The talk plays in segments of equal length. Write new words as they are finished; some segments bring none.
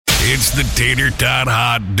It's the Tater Tot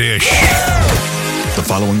Hot Dish. The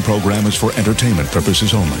following program is for entertainment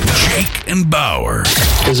purposes only. Jake and Bauer.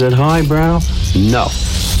 Is it highbrow? No,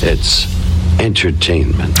 it's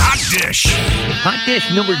entertainment. Hot Dish. Hot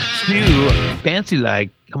dish number 2. Fancy like,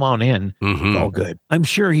 come on in. Mm-hmm. It's all good. I'm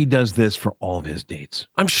sure he does this for all of his dates.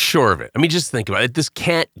 I'm sure of it. I mean, just think about it. This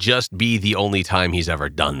can't just be the only time he's ever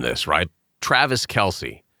done this, right? Travis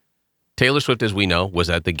Kelce. Taylor Swift, as we know, was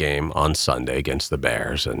at the game on Sunday against the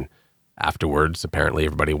Bears, and afterwards, apparently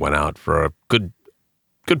everybody went out for a good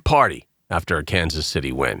party after a Kansas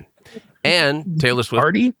City win. And Taylor Swift...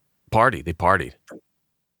 Party? They partied.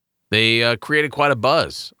 They created quite a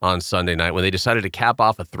buzz on Sunday night when they decided to cap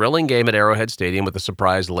off a thrilling game at Arrowhead Stadium with a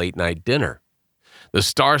surprise late-night dinner. The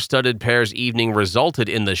star-studded pair's evening resulted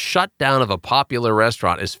in the shutdown of a popular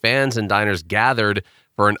restaurant as fans and diners gathered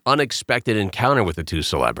for an unexpected encounter with the two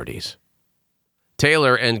celebrities.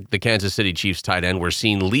 Taylor and the Kansas City Chiefs tight end were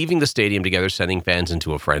seen leaving the stadium together, sending fans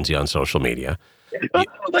into a frenzy on social media. Oh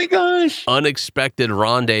my gosh. Unexpected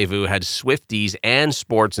rendezvous had Swifties and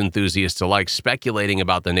sports enthusiasts alike speculating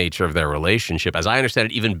about the nature of their relationship. As I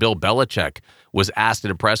understand it, even Bill Belichick was asked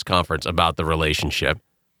at a press conference about the relationship.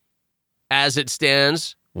 As it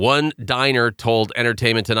stands, one diner told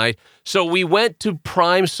Entertainment Tonight, "So we went to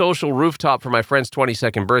Prime Social Rooftop for my friend's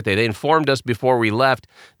 22nd birthday. They informed us before we left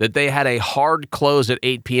that they had a hard close at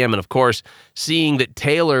 8 p.m. And of course, seeing that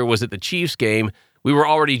Taylor was at the Chiefs game, we were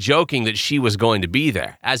already joking that she was going to be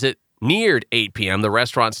there. As it neared 8 p.m., the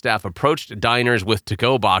restaurant staff approached diners with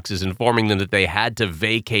to-go boxes, informing them that they had to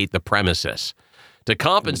vacate the premises. To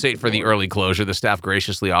compensate for the early closure, the staff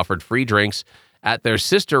graciously offered free drinks at their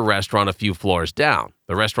sister restaurant a few floors down.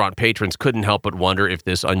 The restaurant patrons couldn't help but wonder if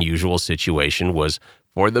this unusual situation was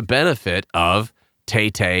for the benefit of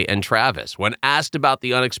Tay-Tay and Travis. When asked about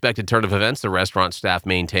the unexpected turn of events, the restaurant staff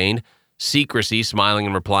maintained secrecy, smiling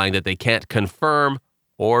and replying that they can't confirm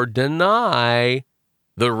or deny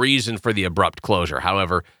the reason for the abrupt closure.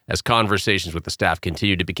 However, as conversations with the staff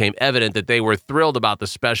continued, it became evident that they were thrilled about the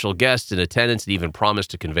special guests in attendance and even promised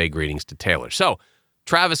to convey greetings to Taylor. So,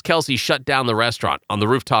 Travis Kelce shut down the restaurant, on the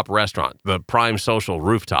rooftop restaurant, the Prime Social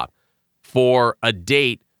Rooftop, for a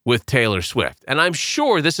date with Taylor Swift. And I'm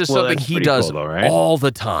sure this is something he does cool, though, right? all the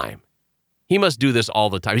time. He must do this all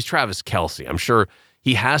the time. He's Travis Kelce. I'm sure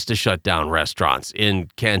he has to shut down restaurants in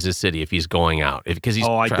Kansas City if he's going out, because he's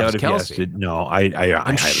I Travis doubt if he has Kelce. to. No,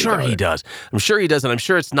 I'm sure he does. I'm sure he does, and I'm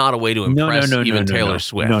sure it's not a way to impress Taylor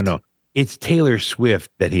Swift. No. It's Taylor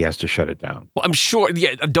Swift that he has to shut it down. Well, I'm sure,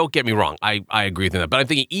 yeah, don't get me wrong. I agree with that. But I'm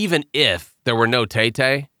thinking even if there were no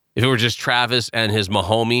Tay-Tay, if it were just Travis and his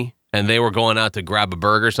mahomie, and they were going out to grab a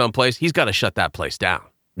burger someplace, he's got to shut that place down.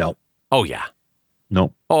 No. Oh, yeah.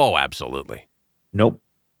 Nope. Oh, absolutely. Nope.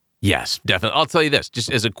 Yes, definitely. I'll tell you this,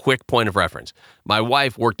 just as a quick point of reference. My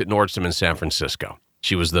wife worked at Nordstrom in San Francisco.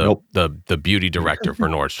 She was the beauty director for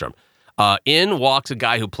Nordstrom. In walks a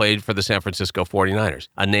guy who played for the San Francisco 49ers,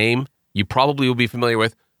 a name you probably will be familiar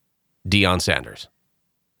with, Deion Sanders.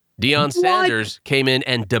 Deion Sanders came in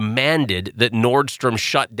and demanded that Nordstrom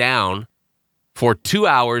shut down for 2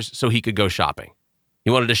 hours so he could go shopping.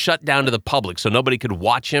 He wanted to shut down to the public so nobody could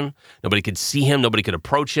watch him, nobody could see him, nobody could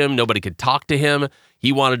approach him, nobody could talk to him.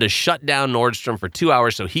 He wanted to shut down Nordstrom for 2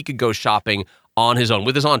 hours so he could go shopping on his own,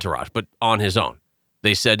 with his entourage, but on his own.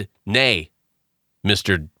 They said, nay,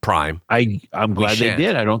 Mr. Prime. I'm glad they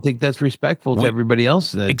did. I don't think that's respectful to everybody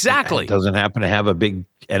else that exactly doesn't happen to have a big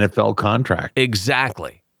NFL contract.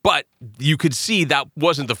 Exactly. But you could see that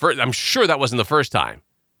wasn't the first. I'm sure that wasn't the first time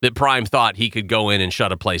that Prime thought he could go in and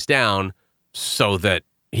shut a place down so that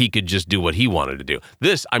he could just do what he wanted to do.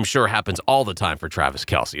 This, I'm sure, happens all the time for Travis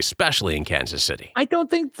Kelce, especially in Kansas City. I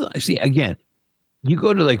don't think see, again, you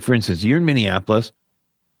go to, like, for instance, you're in Minneapolis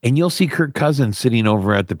and you'll see Kirk Cousins sitting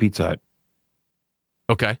over at the Pizza Hut.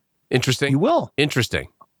 Okay. Interesting. You will. Interesting.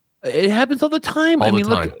 It happens all the time.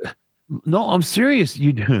 Look, no, I'm serious.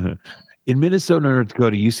 You do. In Minnesota, North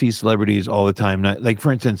Dakota, you see celebrities all the time. Like,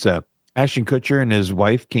 for instance, Ashton Kutcher and his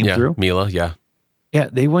wife came through. Mila, yeah. Yeah,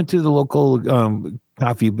 they went to the local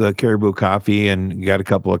coffee, the Caribou Coffee, and got a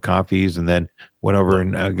couple of coffees, and then went over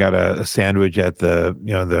and got a sandwich at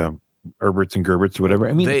the Herberts and Gerberts or whatever.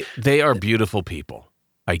 I mean, they are beautiful people.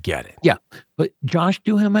 I get it. Yeah, but Josh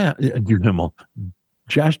Duhamel,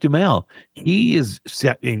 he is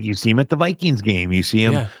set. You see him at the Vikings game. You see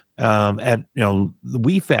him at the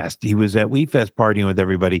Wii Fest. He was at Wii Fest partying with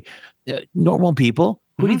everybody. Normal people.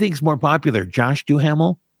 Who do you think is more popular, Josh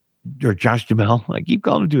Duhamel or Josh Duhamel? I keep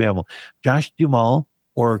calling him Duhamel. Josh Duhamel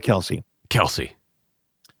or Kelce? Kelce.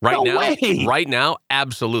 Right now,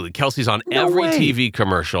 absolutely. Kelce's on every TV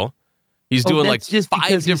commercial. He's doing like just 5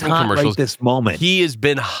 because he's different hot commercials. Right this moment. He has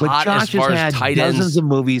been But hot as Josh has far had as tight dozens ends. of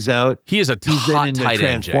movies out. He is a He's been hot in the tight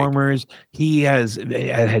end, Jake. Transformers. He has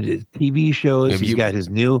had his TV shows. He's got his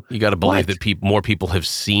new. You got to believe that more people have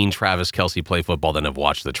seen Travis Kelce play football than have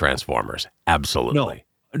watched the Transformers. Absolutely.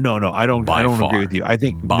 No, I don't agree with you. I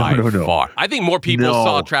think by no. far. I think more people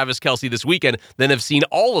saw Travis Kelce this weekend than have seen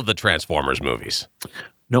all of the Transformers movies.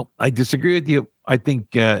 No, I disagree with you. I think,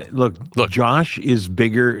 look, Josh is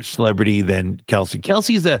bigger celebrity than Kelce.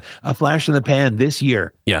 Kelce's a flash in the pan this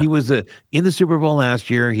year. Yeah. He was in the Super Bowl last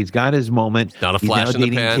year. He's got his moment. Not a flash in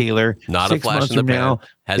the pan. Taylor. Not 6 a flash months in the from pan.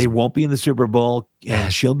 now, they won't be in the Super Bowl,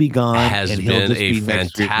 and she'll be gone. Has and he'll been just a be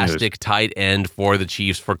fantastic tight end for the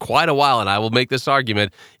Chiefs for quite a while, and I will make this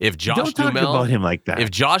argument: if Don't talk about him like that.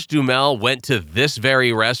 If Josh Duhamel went to this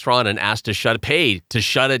very restaurant and asked to shut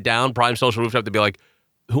it down, Prime Social Rooftop, to be like,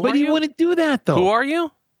 who but are you? But he wouldn't do that, though. Who are you?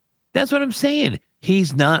 That's what I'm saying.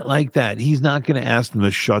 He's not like that. He's not going to ask them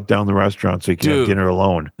to shut down the restaurant so he can have dinner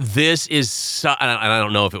alone. This is, and I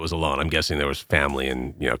don't know if it was alone. I'm guessing there was family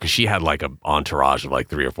and, because she had like an entourage of like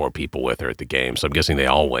 3 or 4 people with her at the game. So I'm guessing they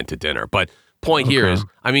all went to dinner. But point here is,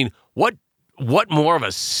 I mean, what more of a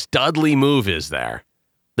studly move is there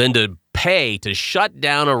than to pay to shut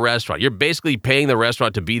down a restaurant? You're basically paying the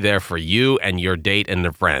restaurant to be there for you and your date and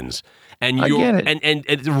their friends. And and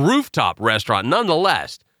it's a rooftop restaurant,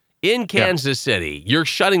 nonetheless, in Kansas City. You're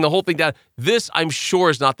shutting the whole thing down. This, I'm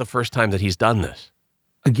sure, is not the first time that he's done this.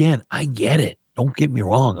 Again, I get it. Don't get me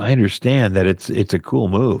wrong. I understand that it's a cool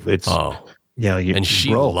move. It's and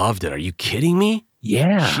she loved it. Are you kidding me?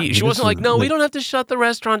 Yeah. She wasn't like, no, we don't have to shut the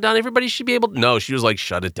restaurant down. Everybody should be able to. No, she was like,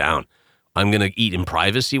 shut it down. I'm going to eat in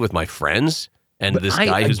privacy with my friends. And this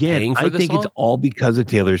guy who's paying for this. I think it's all because of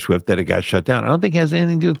Taylor Swift that it got shut down. I don't think it has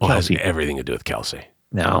anything to do with Kelce. It has everything to do with Kelce.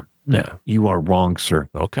 No, you are wrong, sir.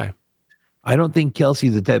 Okay. I don't think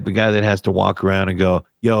Kelce's the type of guy that has to walk around and go,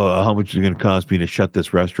 yo, how much is it going to cost me to shut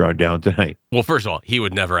this restaurant down tonight? Well, first of all, he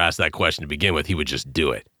would never ask that question to begin with. He would just do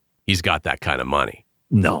it. He's got that kind of money.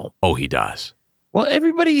 No. Oh, he does. Well,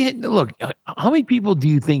 everybody, look, how many people do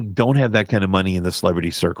you think don't have that kind of money in the celebrity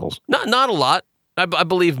circles? Not a lot. I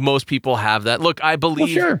believe most people have that. Look, I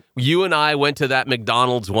believe you and I went to that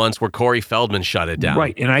McDonald's once where Corey Feldman shut it down.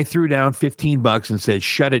 Right, and I threw down $15 and said,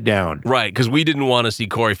 shut it down. Right, because we didn't want to see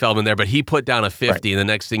Corey Feldman there, but he put down a 50, and the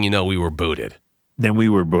next thing you know, we were booted. Then we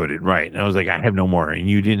were booted, right. And I was like, I have no more. And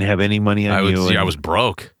you didn't have any money on you. I was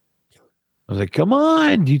broke. I was like, come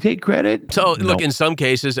on, do you take credit? So, look, in some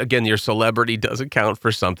cases, again, your celebrity doesn't count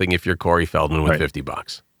for something if you're Corey Feldman with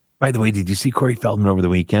 $50. By the way, did you see Corey Feldman over the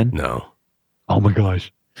weekend? No. Oh my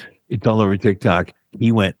gosh. It's all over TikTok.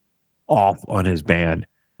 He went off on his band.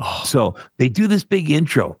 Oh. So they do this big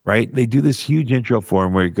intro, right? They do this huge intro for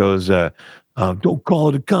him where it goes, don't call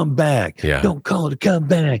it a comeback. Yeah. Don't call it a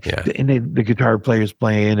comeback. Yeah. And then the guitar player's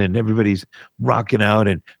playing and everybody's rocking out.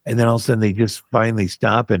 And then all of a sudden they just finally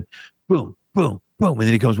stop and boom, boom, boom. And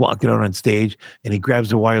then he comes walking out on stage and he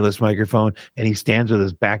grabs the wireless microphone and he stands with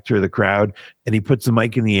his back to the crowd and he puts the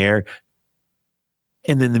mic in the air.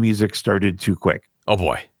 And then the music started too quick. Oh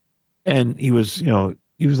boy. And he was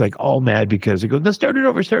like all mad because he goes, no, start it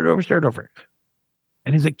over.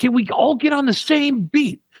 And he's like, can we all get on the same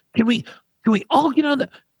beat? Can we all get on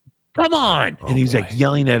come on. And he's like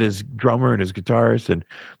yelling at his drummer and his guitarist and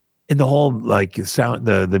the whole like sound,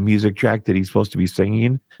 the music track that he's supposed to be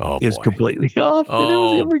singing is completely off. Oh,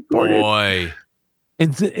 and it was recorded. Boy.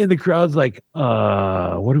 And the crowd's like, what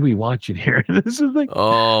are we watching here? This is like,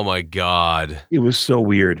 oh my God. It was so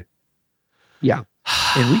weird. Yeah.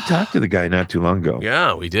 And we talked to the guy not too long ago.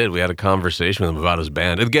 Yeah, we did. We had a conversation with him about his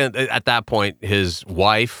band. Again, at that point, his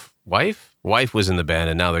wife was in the band,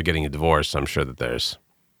 and now they're getting a divorce. So I'm sure that there's.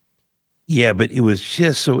 Yeah, but it was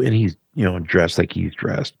just so, and he's dressed like he's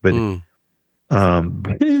dressed, but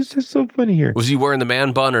it's just so funny here. Was he wearing the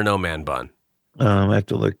man bun or no man bun? I have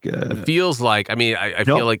to look. It feels like. I mean, I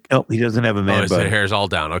feel like. No, he doesn't have a man bun. His hair's all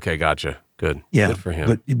down. Okay, gotcha. Good. Yeah, good for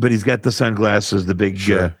him. But he's got the sunglasses, the big.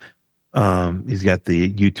 Sure. He's got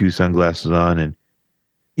the U2 sunglasses on, and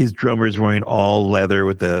his drummer's wearing all leather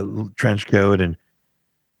with the trench coat. And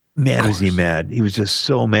man, was he mad! He was just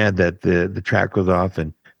so mad that the track was off,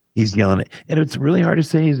 and he's yelling. And it's really hard to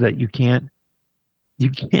say is that you can't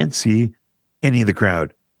see any of the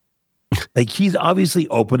crowd. Like he's obviously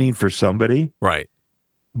opening for somebody, right?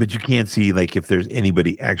 But you can't see like if there's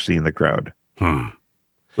anybody actually in the crowd.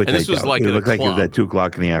 Which and this was like it looked like it was at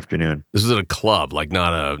 2:00 in the afternoon. This is at a club, like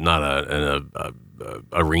not an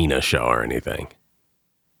arena show or anything.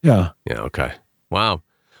 Yeah. Yeah. Okay. Wow.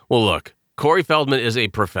 Well, look, Corey Feldman is a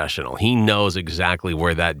professional. He knows exactly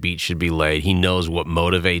where that beat should be laid. He knows what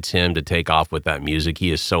motivates him to take off with that music.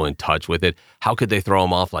 He is so in touch with it. How could they throw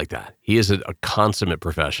him off like that? He is a consummate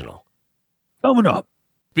professional. Coming up.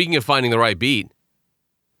 Speaking of finding the right beat.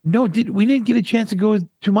 No, we didn't get a chance to go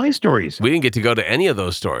to my stories. We didn't get to go to any of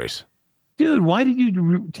those stories. Dude, why did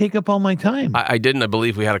you take up all my time? I didn't. I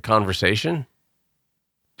believe we had a conversation.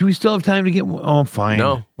 Do we still have time to get... Oh, fine.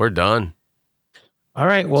 No, we're done. All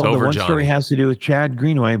right. Well, It's over, the one Johnny. story has to do with Chad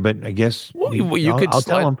Greenway, but I guess I'll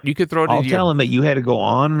tell him. You could throw it I'll into tell him that you had to go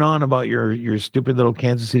on and on about your stupid little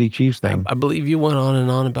Kansas City Chiefs thing. I believe you went on and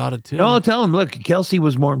on about it too. No, I'll tell him. Look, Kelce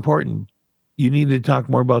was more important. You needed to talk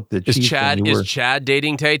more about the Chiefs. Is Chad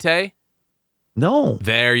dating Tay-Tay? No.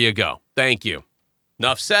 There you go. Thank you.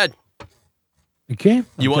 Enough said. Okay.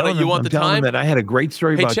 You want the telling time? him that I had a great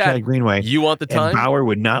story about Chad Greenway. You want the time? And Bauer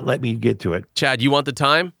would not let me get to it. Chad, you want the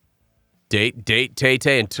time? Date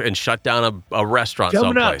Tay-Tay and shut down a restaurant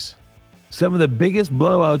Coming someplace. Up, some of the biggest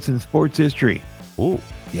blowouts in sports history. Ooh.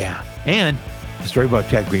 Yeah. And a story about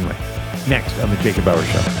Chad Greenway. Next on the Jacob Bauer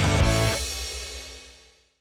Show.